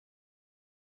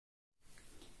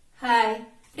Hi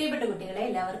പ്രിയപ്പെട്ട കുട്ടികളെ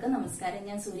എല്ലാവർക്കും നമസ്കാരം.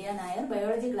 ഞാൻ സൂര്യ നായർ.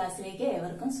 ബയോളജി ക്ലാസ്സിലേക്ക്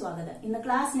ഏവർക്കും സ്വാഗതം. ഇന്ന്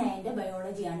ക്ലാസ് 9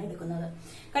 ബയോളജിയാണ് എടുക്കുന്നത്.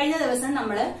 കഴിഞ്ഞ ദിവസം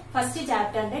നമ്മൾ ഫസ്റ്റ്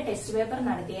ചാപ്റ്ററിന്റെ ടെസ്റ്റ് പേപ്പർ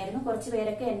നടത്തിയായിരുന്നു. കുറച്ചു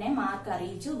പേരൊക്കെ എന്നെ മാർക്ക്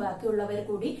അറിയിച്ചു. ബാക്കിയുള്ളവർ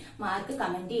കൂടി മാർക്ക്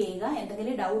കമന്റ് ചെയ്യുക.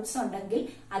 എന്തെങ്കിലും ഡൗട്ട്സ് ഉണ്ടെങ്കിൽ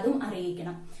അതും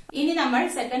അറിയിക്കണം. ഇനി നമ്മൾ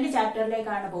സെക്കൻഡ്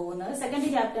ചാപ്റ്ററിലേക്കാണ് പോകുന്നത്. സെക്കൻഡ്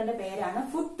ചാപ്റ്ററിന്റെ പേരാണ്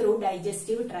ഫുഡ് ത്രൂ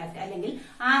ഡൈജസ്റ്റീവ് ട്രാക്ട് അല്ലെങ്കിൽ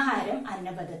ആഹാരം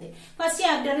അന്നപദ്ധതി. ഫസ്റ്റ്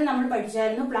ചാപ്റ്ററിൽ നമ്മൾ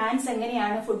പഠിച്ചായിരുന്നു പ്ലാന്റ്സ്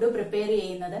എങ്ങനെയാണ് ഫുഡ് പ്രിപ്പയർ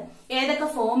ചെയ്യുന്നത്, ഏതൊക്കെ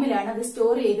ഫോമിലാണ് അത്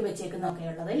സ്റ്റോർ ചെയ്ത് വെച്ചേക്കുന്നതൊക്കെ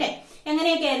ഉള്ളത് അല്ലെ.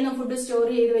 എങ്ങനെയൊക്കെയായിരുന്നു ഫുഡ് സ്റ്റോർ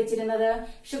ചെയ്ത് വെച്ചിരുന്നത്?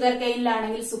 ഷുഗർ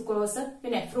കെയിനിലാണെങ്കിൽ സുക്രോസ്,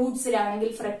 പിന്നെ ഫ്രൂട്ട്സിലാണെങ്കിൽ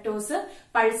ഫ്രക്ടോസ്,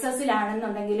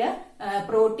 പൾസസിലാണെന്നുണ്ടെങ്കിൽ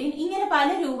പ്രോട്ടീൻ, ഇങ്ങനെ പല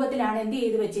രൂപത്തിലാണ് എന്ത്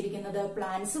ചെയ്ത് വെച്ചിരിക്കുന്നത്?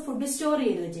 പ്ലാന്റ്സ് ഫുഡ് സ്റ്റോർ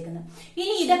ചെയ്ത് വെച്ചിരിക്കുന്നത്.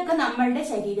 ഇനി ഇതൊക്കെ നമ്മളുടെ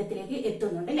ശരീരത്തിലേക്ക്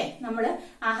എത്തുന്നുണ്ട് അല്ലെ. നമ്മൾ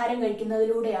ആഹാരം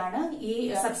കഴിക്കുന്നതിലൂടെയാണ് ഈ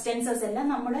സബ്സ്റ്റൻസസ് എല്ലാം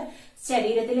നമ്മുടെ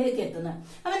ശരീരത്തിലേക്ക് എത്തുന്നത്.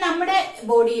 അപ്പൊ നമ്മുടെ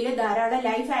ബോഡിയിൽ ധാരാളം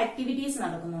ലൈഫ് ആക്ടിവിറ്റീസ്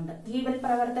നടക്കുന്നുണ്ട്, ജീവൽ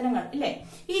പ്രവർത്തനങ്ങൾ അല്ലെ.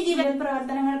 ഈ ജീവൽ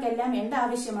പ്രവർത്തനങ്ങൾക്കെല്ലാം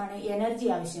എന്താവശ്യമാണ്? എനർജി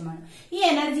ആവശ്യമാണ്. ഈ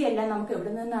എനർജി എല്ലാം നമുക്ക്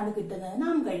എവിടെ നിന്നാണ് കിട്ടുന്നത്?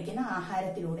 നാം കഴിക്കുന്ന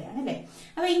ആഹാരത്തിലൂടെയാണ് അല്ലെ.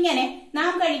 അപ്പൊ ഇങ്ങനെ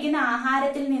നാം കഴിക്കുന്ന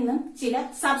ആഹാരത്തിൽ നിന്നും ചില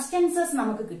സബ്സ്റ്റൻസസ്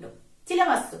നമുക്ക് കിട്ടും, ചില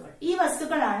വസ്തുക്കൾ. ഈ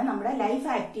വസ്തുക്കളാണ് നമ്മുടെ ലൈഫ്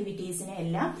ആക്ടിവിറ്റീസിനെ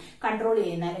എല്ലാം കൺട്രോൾ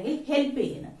ചെയ്യുന്ന അല്ലെങ്കിൽ ഹെൽപ്പ്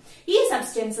ചെയ്യുന്നത്. ഈ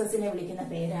സബ്സ്റ്റൻസസിനെ വിളിക്കുന്ന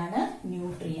പേരാണ്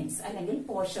ന്യൂട്രിയൻസ് അല്ലെങ്കിൽ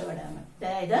പോഷകഘടകങ്ങൾ.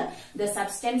 അതായത് the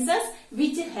substances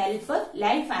which help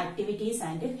life activities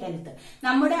and health.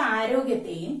 നമ്മുടെ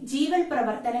ആരോഗ്യത്തെയും ജീവൽ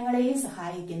പ്രവർത്തനങ്ങളെയും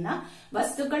സഹായിക്കുന്ന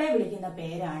വസ്തുക്കളെ വിളിക്കുന്ന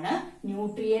പേരാണ്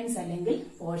ന്യൂട്രിയൻസ് അല്ലെങ്കിൽ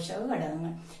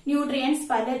പോഷകഘടകങ്ങൾ. ന്യൂട്രിയൻസ്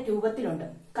പല രൂപത്തിലുണ്ട്.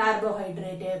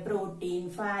 Carbohydrate, protein,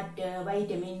 fat,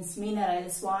 vitamins,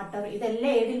 minerals, water,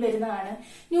 ഇതെല്ലാം ഏതിൽ വരുന്നതാണ്?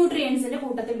 ന്യൂട്രിയൻസിന്റെ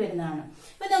കൂട്ടത്തിൽ വരുന്നതാണ്.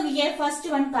 അപ്പൊ നോക്കിയേ,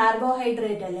 ഫസ്റ്റ് വൺ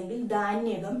കാർബോഹൈഡ്രേറ്റ് അല്ലെങ്കിൽ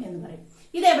ധാന്യകം എന്ന് പറയും.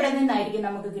 ഇത് എവിടെ നിന്നായിരിക്കും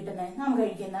നമുക്ക് കിട്ടുന്നത്? നാം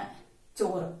കഴിക്കുന്ന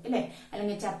ചോറ് അല്ലെ,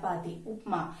 അല്ലെങ്കിൽ ചപ്പാത്തി,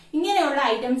 ഉപ്മ, ഇങ്ങനെയുള്ള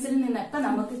ഐറ്റംസിൽ നിന്നൊക്കെ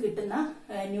നമുക്ക് കിട്ടുന്ന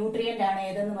ന്യൂട്രിയന്റ് ആണ്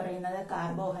ഏതെന്ന് പറയുന്നത്?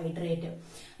 കാർബോഹൈഡ്രേറ്റ്.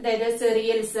 അതായത്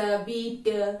സെറിയൽസ്,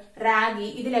 വീറ്റ്, റാഗി,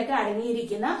 ഇതിലൊക്കെ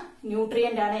അടങ്ങിയിരിക്കുന്ന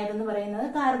ന്യൂട്രിയന്റ് ആണ് ഏതെന്ന് പറയുന്നത്?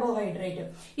 കാർബോഹൈഡ്രേറ്റ്.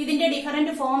 ഇതിന്റെ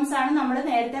ഡിഫറന്റ് ഫോംസ് ആണ് നമ്മൾ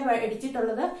നേരത്തെ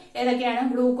പഠിച്ചിട്ടുള്ളത്. ഏതൊക്കെയാണ്?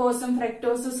 ഗ്ലൂക്കോസും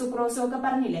ഫ്രക്ടോസും സുക്രോസും ഒക്കെ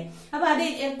പറഞ്ഞില്ലേ. അപ്പൊ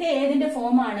അതൊക്കെ ഏതിന്റെ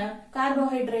ഫോമാണ്?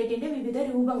 കാർബോഹൈഡ്രേറ്റിന്റെ വിവിധ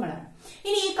രൂപങ്ങളാണ്.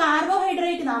 ഇനി ഈ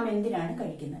കാർബോഹൈഡ്രേറ്റ് നാം എന്തിനാണ്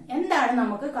കഴിക്കുന്നത്? എന്താണ്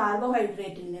നമുക്ക്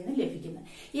കാർബോഹൈഡ്രേറ്റിൽ നിന്ന് ലഭിക്കുന്നത്?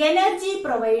 എനർജി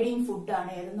പ്രൊവൈഡിങ് ഫുഡ്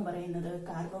ആണ് ഏതെന്ന് പറയുന്നത്?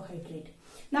 കാർബോഹൈഡ്രേറ്റ്.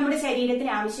 നമ്മുടെ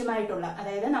ശരീരത്തിന് ആവശ്യമായിട്ടുള്ള,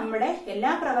 അതായത് നമ്മുടെ എല്ലാ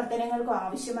പ്രവർത്തനങ്ങൾക്കും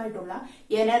ആവശ്യമായിട്ടുള്ള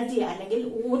എനർജി അല്ലെങ്കിൽ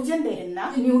ഊർജം തരുന്ന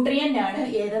ന്യൂട്രിയന്റ് ആണ്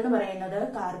ഏതെന്ന് പറയുന്നത്?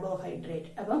 കാർബോഹൈഡ്രേറ്റ്.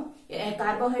 അപ്പം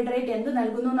കാർബോഹൈഡ്രേറ്റ് എന്ത്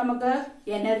നൽകുന്നു? നമുക്ക്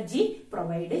എനർജി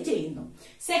പ്രൊവൈഡ് ചെയ്യുന്നു.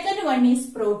 Second one is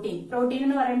protein. Protein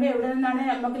എന്ന് പറയുമ്പോൾ എവിടെ നിന്നാണ്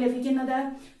നമുക്ക് ലഭിക്കുന്നത്?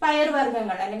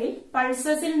 പയർവർഗ്ഗങ്ങൾ അല്ലെങ്കിൽ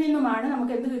പൾസസിൽ നിന്നുമാണ്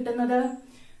നമുക്ക് എന്ത് കിട്ടുന്നത്?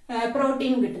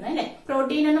 പ്രോട്ടീൻ കിട്ടുന്നത് അല്ലെ.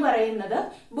 പ്രോട്ടീൻ എന്ന് പറയുന്നത്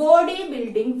ബോഡി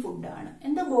ബിൽഡിംഗ് ഫുഡാണ്.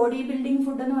 എന്താ ബോഡി ബിൽഡിംഗ്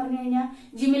ഫുഡ് എന്ന് പറഞ്ഞു കഴിഞ്ഞാൽ,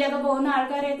 ജിമ്മിലൊക്കെ പോകുന്ന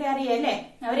ആൾക്കാരെയൊക്കെ അറിയാം അല്ലെ.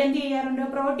 അവരെന്ത് ചെയ്യാറുണ്ട്?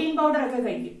 പ്രോട്ടീൻ പൗഡർ ഒക്കെ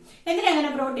കഴിക്കും.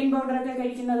 എന്തിനാണ് പ്രോട്ടീൻ പൗഡർ ഒക്കെ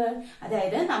കഴിക്കുന്നത്?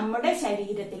 അതായത് നമ്മുടെ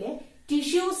ശരീരത്തിലെ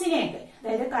ടിഷ്യൂസിനെയൊക്കെ,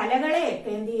 അതായത്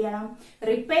കലകളെയൊക്കെ എന്ത് ചെയ്യണം?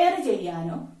 റിപ്പയർ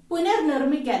ചെയ്യാനോ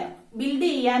പുനർനിർമ്മിക്കാനോ ബിൽഡ്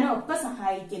ചെയ്യാനോ ഒക്കെ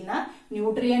സഹായിക്കുന്ന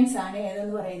ന്യൂട്രിയൻസ് ആണ്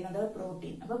ഏതെന്ന് പറയുന്നത്?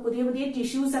 പ്രോട്ടീൻ. അപ്പൊ പുതിയ പുതിയ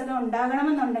ടിഷ്യൂസ് ഒക്കെ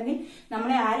ഉണ്ടാകണമെന്നുണ്ടെങ്കിൽ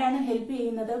നമ്മളെ ആരാണ് ഹെൽപ്പ്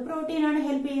ചെയ്യുന്നത്? പ്രോട്ടീൻ ആണ്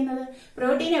ഹെൽപ്പ് ചെയ്യുന്നത്.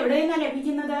 പ്രോട്ടീൻ എവിടെ നിന്നാണ്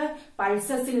ലഭിക്കുന്നത്?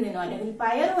 പൾസസിൽ നിന്നോ അല്ലെങ്കിൽ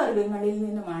പയർവർഗ്ഗങ്ങളിൽ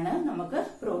നിന്നുമാണ് നമുക്ക്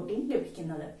പ്രോട്ടീൻ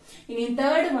ലഭിക്കുന്നത്. ഇനി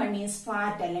തേർഡ് വൺ ഈസ്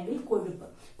ഫാറ്റ് അല്ലെങ്കിൽ കൊഴുപ്പ്.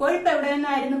 കൊഴുപ്പ് എവിടെ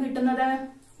നിന്നായിരുന്നു കിട്ടുന്നത്?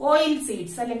 ഓയിൽ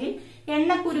സീഡ്സ് അല്ലെങ്കിൽ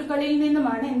എണ്ണക്കുരുക്കളിൽ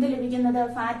നിന്നുമാണ് എന്ത് ലഭിക്കുന്നത്?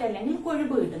 ഫാറ്റ് അല്ലെങ്കിൽ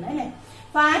കൊഴുപ്പ് കിട്ടുന്നത് അല്ലെ.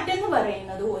 ഫാറ്റ് എന്ന്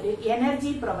പറയുന്നത് ഒരു എനർജി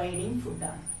പ്രൊവൈഡിങ്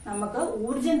ഫുഡാണ്. നമുക്ക്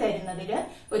ഊർജം തരുന്നതിൽ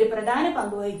ഒരു പ്രധാന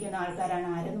പങ്ക് വഹിക്കുന്ന ആൾക്കാരാണ്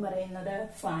ആരെന്ന് പറയുന്നത്?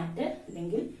 ഫാറ്റ്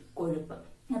അല്ലെങ്കിൽ കൊഴുപ്പ്.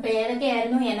 അപ്പൊ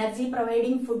ഏതൊക്കെയായിരുന്നു energy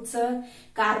providing foods?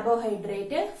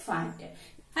 Carbohydrate, fat.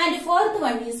 And fourth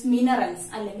one is minerals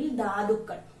അല്ലെങ്കിൽ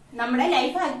ധാതുക്കൾ. നമ്മുടെ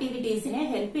ലൈഫ് ആക്ടിവിറ്റീസിനെ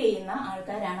ഹെൽപ്പ് ചെയ്യുന്ന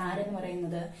ആൾക്കാരാണ് ആരെന്ന്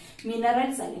പറയുന്നത്?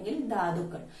 മിനറൽസ് അല്ലെങ്കിൽ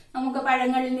ധാതുക്കൾ. നമുക്ക്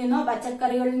പഴങ്ങളിൽ നിന്നോ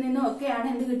പച്ചക്കറികളിൽ നിന്നോ ഒക്കെയാണ്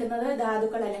എന്ത് കിട്ടുന്നത്?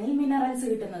 ധാതുക്കൾ അല്ലെങ്കിൽ മിനറൽസ്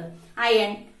കിട്ടുന്നത്.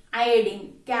 അയൺ, അയഡിൻ,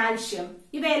 കാൽഷ്യം,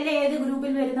 ഇവയെല്ലാം ഏത്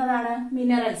ഗ്രൂപ്പിൽ വരുന്നതാണ്?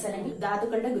 മിനറൽസ് അല്ലെങ്കിൽ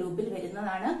ധാതുക്കളുടെ ഗ്രൂപ്പിൽ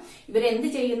വരുന്നതാണ്. ഇവരെന്ത്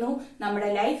ചെയ്യുന്നു?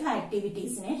 നമ്മുടെ ലൈഫ്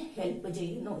ആക്ടിവിറ്റീസിനെ ഹെൽപ്പ്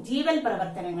ചെയ്യുന്നു, ജീവൽ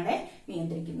പ്രവർത്തനങ്ങളെ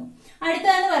നിയന്ത്രിക്കുന്നു.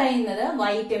 അടുത്തതെന്ന് പറയുന്നത്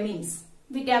വൈറ്റമിൻസ്.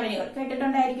 വിറ്റാമിനുകൾ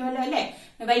കേട്ടിട്ടുണ്ടായിരിക്കുമല്ലോ അല്ലെ.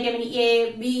 Vitamin A,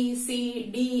 B, C,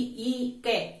 D, E,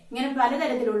 K, ഇങ്ങനെ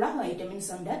പലതരത്തിലുള്ള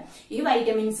വൈറ്റമിൻസ് ഉണ്ട്. ഈ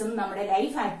വൈറ്റമിൻസും നമ്മുടെ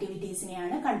ലൈഫ്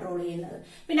ആക്ടിവിറ്റീസിനെയാണ് കൺട്രോൾ ചെയ്യുന്നത്.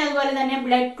 പിന്നെ അതുപോലെ തന്നെ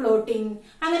ബ്ലഡ് ക്ലോട്ടിംഗ്,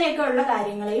 അങ്ങനെയൊക്കെ ഉള്ള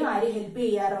കാര്യങ്ങളെയും ആര് ഹെൽപ്പ്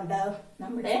ചെയ്യാറുണ്ട്?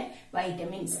 നമ്മുടെ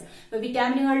വൈറ്റമിൻസ്.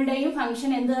 വിറ്റാമിനുകളുടെയും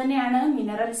ഫംഗ്ഷൻ എന്ത് തന്നെയാണ്?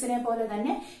 മിനറൽസിനെ പോലെ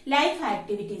തന്നെ ലൈഫ്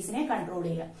ആക്ടിവിറ്റീസിനെ കൺട്രോൾ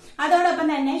ചെയ്യുക. അതോടൊപ്പം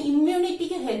തന്നെ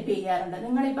ഇമ്മ്യൂണിറ്റിക്ക് ഹെൽപ്പ് ചെയ്യാറുണ്ട്.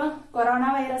 നിങ്ങളിപ്പോ കൊറോണ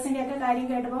വൈറസിന്റെ ഒക്കെ കാര്യം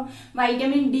കേട്ടപ്പോൾ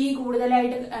വൈറ്റമിൻ ഡി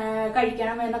കൂടുതലായിട്ട്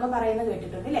കഴിക്കണം എന്നൊക്കെ പറയുന്നത്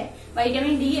കേട്ടിട്ടുണ്ട് അല്ലെ?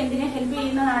 വൈറ്റമിൻ ഡി എന്തിനെ ഹെൽപ്പ്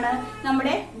ചെയ്യുന്നതാണ്?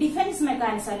 നമ്മുടെ ഡിഫൻസ്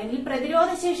മെക്കാനിസം അല്ലെങ്കിൽ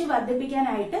പ്രതിരോധ ശേഷി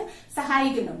വർദ്ധിപ്പിക്കാനായിട്ട്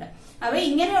സഹായിക്കുന്നുണ്ട്. അപ്പൊ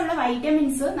ഇങ്ങനെയുള്ള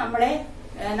വൈറ്റമിൻസ്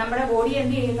നമ്മുടെ ബോഡി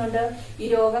എന്ത് ചെയ്യുന്നുണ്ട്? ഈ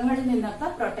രോഗങ്ങളിൽ നിന്നൊക്കെ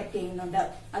പ്രൊട്ടക്ട് ചെയ്യുന്നുണ്ട്.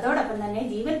 അതോടൊപ്പം തന്നെ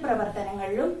ജീവൽ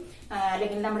പ്രവർത്തനങ്ങളിലും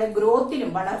അല്ലെങ്കിൽ നമ്മുടെ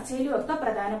ഗ്രോത്തിലും വളർച്ചയിലും ഒക്കെ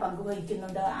പ്രധാന പങ്ക്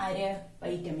വഹിക്കുന്നുണ്ട്. ആര്?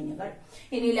 വൈറ്റമിനുകൾ.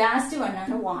 ഇനി ലാസ്റ്റ്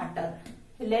വണ്ണാണ് വാട്ടർ.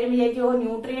 എല്ലാവരും വിചാരിക്കുമോ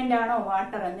ന്യൂട്രിയന്റ് ആണോ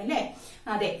വാട്ടർ എന്നല്ലേ?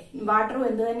 അതെ, വാട്ടറും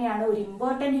എന്ത് തന്നെയാണ്? ഒരു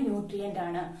ഇമ്പോർട്ടന്റ് ന്യൂട്രിയന്റ്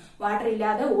ആണ്. വാട്ടർ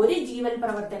ഇല്ലാതെ ഒരു ജീവൽ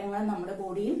പ്രവർത്തനങ്ങളും നമ്മുടെ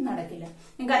ബോഡിയിൽ നടക്കില്ല.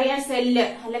 നിങ്ങൾക്കറിയാം സെല്ല്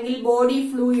അല്ലെങ്കിൽ ബോഡി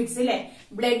ഫ്ലൂയിഡ്സ് അല്ലെ?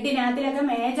 ബ്ലഡിനകത്തിലൊക്കെ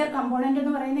മേജർ കമ്പോണന്റ്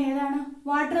എന്ന് പറയുന്നത് ഏതാണ്?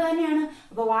 വാട്ടർ തന്നെയാണ്.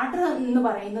 അപ്പൊ വാട്ടർ എന്ന്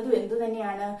പറയുന്നത് എന്ത്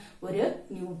തന്നെയാണ്? ഒരു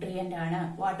ന്യൂട്രിയന്റ് ആണ്.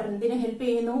 വാട്ടർ എന്തിനു ഹെൽപ്പ്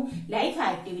ചെയ്യുന്നു? ലൈഫ്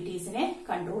ആക്ടിവിറ്റീസിനെ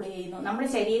കൺട്രോൾ ചെയ്യുന്നു. നമ്മുടെ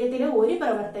ശരീരത്തിലെ ഒരു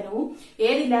പ്രവർത്തനവും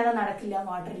ഏതില്ലാതെ നടക്കില്ല?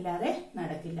 വാട്ടർ ഇല്ലാതെ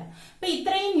നടക്കില്ല. അപ്പൊ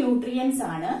ഇത്രയും ന്യൂട്രിയൻസ്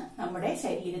ആണ് നമ്മുടെ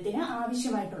ശരീരത്തിന്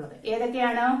ആവശ്യമായിട്ടുള്ളത്.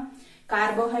 ഏതൊക്കെയാണ്?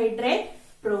 Carbohydrate,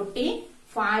 protein,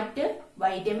 fat,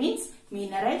 vitamins,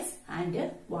 minerals and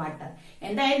water.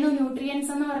 എന്തായിരുന്നു ന്യൂട്രിയൻസ്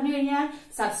എന്ന് പറഞ്ഞു കഴിഞ്ഞാൽ?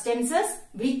 Substances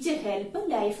which help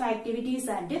life activities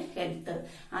and health.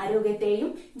 ആരോഗ്യത്തെയും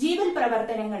ജീവൽ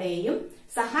പ്രവർത്തനങ്ങളെയും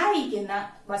സഹായിക്കുന്ന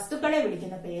വസ്തുക്കളെ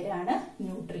വിളിക്കുന്ന പേരാണ്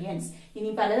ന്യൂട്രിയൻസ്. ഇനി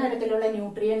പലതരത്തിലുള്ള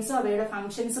ന്യൂട്രിയൻസും അവയുടെ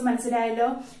ഫംഗ്ഷൻസും മനസ്സിലായല്ലോ.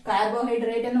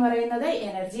 കാർബോഹൈഡ്രേറ്റ് എന്ന് പറയുന്നത്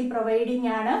എനർജി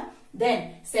പ്രൊവൈഡിംഗ് ആണ്. ദെൻ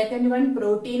സെക്കൻഡ് വൺ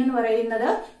പ്രോട്ടീൻ എന്ന് പറയുന്നത്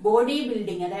ബോഡി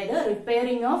ബിൽഡിംഗ്, അതായത്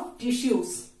repairing of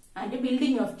tissues and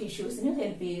building of ടിഷ്യൂസിന്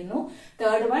help ചെയ്യുന്നു.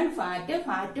 Third one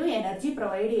fat energy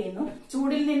provide ചെയ്യുന്നു.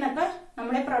 ചൂടിൽ നിന്നൊക്കെ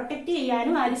നമ്മളെ പ്രൊട്ടക്ട്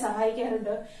ചെയ്യാനും ആര്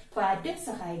സഹായിക്കാറുണ്ട്? ഫാറ്റ്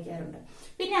സഹായിക്കാറുണ്ട്.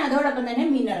 പിന്നെ അതോടൊപ്പം തന്നെ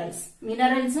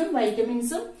മിനറൽസും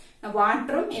വൈറ്റമിൻസും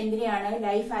വാട്ടറും എന്തിനെയാണ്?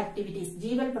 ലൈഫ് ആക്ടിവിറ്റീസ്,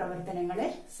 ജീവൽ പ്രവർത്തനങ്ങളെ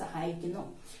സഹായിക്കുന്നു.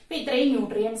 അപ്പൊ ഇത്രയും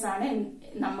ന്യൂട്രിയൻസ് ആണ്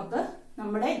നമുക്ക്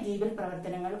നമ്മുടെ ജീവൽ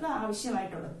പ്രവർത്തനങ്ങൾക്ക്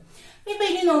ആവശ്യമായിട്ടുള്ളത്. ഇപ്പൊ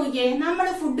ഇനി നോക്കിക്കേ, നമ്മൾ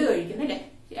ഫുഡ് കഴിക്കുന്നു അല്ലെ?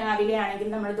 രാവിലെ ആണെങ്കിൽ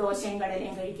നമ്മൾ ദോശയും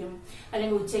കടലയും കഴിക്കും,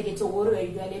 അല്ലെങ്കിൽ ഉച്ചയ്ക്ക് ചോറ്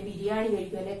കഴിക്കും, അല്ലെങ്കിൽ ബിരിയാണി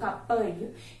കഴിക്കും, അല്ലെങ്കിൽ കപ്പ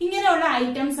കഴിക്കും. ഇങ്ങനെയുള്ള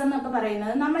ഐറ്റംസ് എന്നൊക്കെ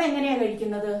പറയുന്നത് നമ്മൾ എങ്ങനെയാ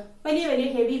കഴിക്കുന്നത്? വലിയ വലിയ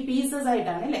ഹെവി പീസസ്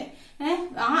ആയിട്ടാണ് അല്ലെ?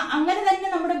 അങ്ങനെ തന്നെ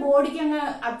നമ്മുടെ ബോഡിക്ക് അങ്ങ്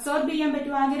അബ്സോർബ് ചെയ്യാൻ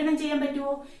പറ്റുമോ? ആഗിരണം ചെയ്യാൻ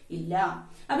പറ്റുമോ? ഇല്ല.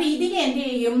 അപ്പൊ ഇതിനെ എന്ത്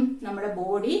ചെയ്യും? നമ്മുടെ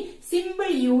ബോഡി സിമ്പിൾ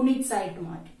യൂണിറ്റ്സ് ആയിട്ട്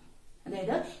മാറ്റും.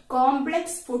 അതായത്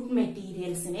കോംപ്ലക്സ് ഫുഡ്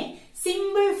മെറ്റീരിയൽസിനെ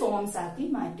സിമ്പിൾ ഫോംസ് ആക്കി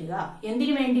മാറ്റുക.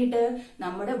 എന്തിനു വേണ്ടിയിട്ട്?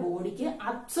 നമ്മുടെ ബോഡിക്ക്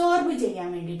അബ്സോർബ് ചെയ്യാൻ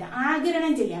വേണ്ടിയിട്ട്,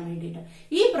 ആഗിരണം ചെയ്യാൻ വേണ്ടിയിട്ട്.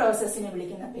 ഈ പ്രോസസ്സിനെ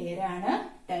വിളിക്കുന്ന പേരാണ്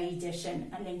ഡൈജഷൻ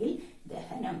അല്ലെങ്കിൽ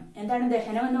ദഹനം. എന്താണ്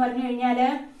ദഹനം എന്ന് പറഞ്ഞു കഴിഞ്ഞാല്?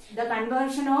 The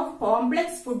conversion of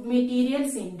complex food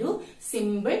materials into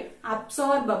simple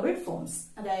absorbable forms.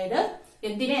 അതായത്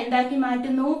എന്തിനെ എന്താക്കി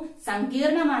മാറ്റുന്നു?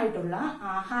 സങ്കീർണമായിട്ടുള്ള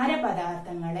ആഹാര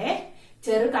പദാർത്ഥങ്ങളെ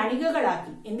ചെറു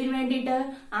കണികകളാക്കി എന്തിനു വേണ്ടിയിട്ട്?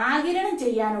 ആഗിരണം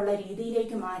ചെയ്യാനുള്ള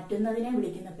രീതിയിലേക്ക് മാറ്റുന്നതിനെ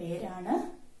വിളിക്കുന്ന പേരാണ്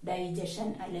ഡൈജഷൻ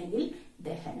അല്ലെങ്കിൽ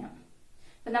ദഹനം.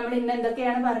 അപ്പൊ നമ്മൾ ഇന്ന്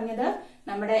എന്തൊക്കെയാണ് പറഞ്ഞത്?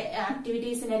 നമ്മുടെ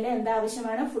ആക്ടിവിറ്റീസിനെല്ലാം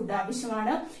എന്താവശ്യമാണ്? ഫുഡ്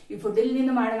ആവശ്യമാണ്. ഈ ഫുഡിൽ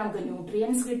നിന്നുമാണ് നമുക്ക്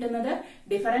ന്യൂട്രിയൻസ് കിട്ടുന്നത്.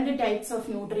 ഡിഫറെന്റ് ടൈപ്സ് ഓഫ്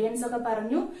ന്യൂട്രിയൻസ് ഒക്കെ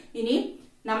പറഞ്ഞു. ഇനി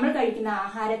നമ്മൾ കഴിക്കുന്ന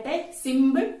ആഹാരത്തെ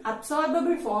സിമ്പിൾ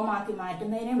അബ്സോർബിൾ ഫോം ആക്കി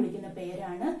മാറ്റുന്നതിനെ വിളിക്കുന്ന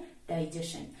പേരാണ്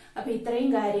ഡൈജഷൻ. അപ്പൊ ഇത്രയും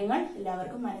കാര്യങ്ങൾ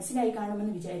എല്ലാവർക്കും മനസ്സിലായി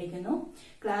കാണുമെന്ന് വിചാരിക്കുന്നു.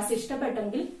 ക്ലാസ്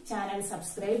ഇഷ്ടപ്പെട്ടെങ്കിൽ ചാനൽ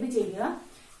സബ്സ്ക്രൈബ് ചെയ്യുക,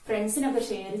 ഫ്രണ്ട്സിനൊക്കെ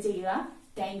ഷെയർ ചെയ്യുക.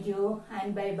 Thank you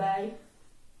and bye bye.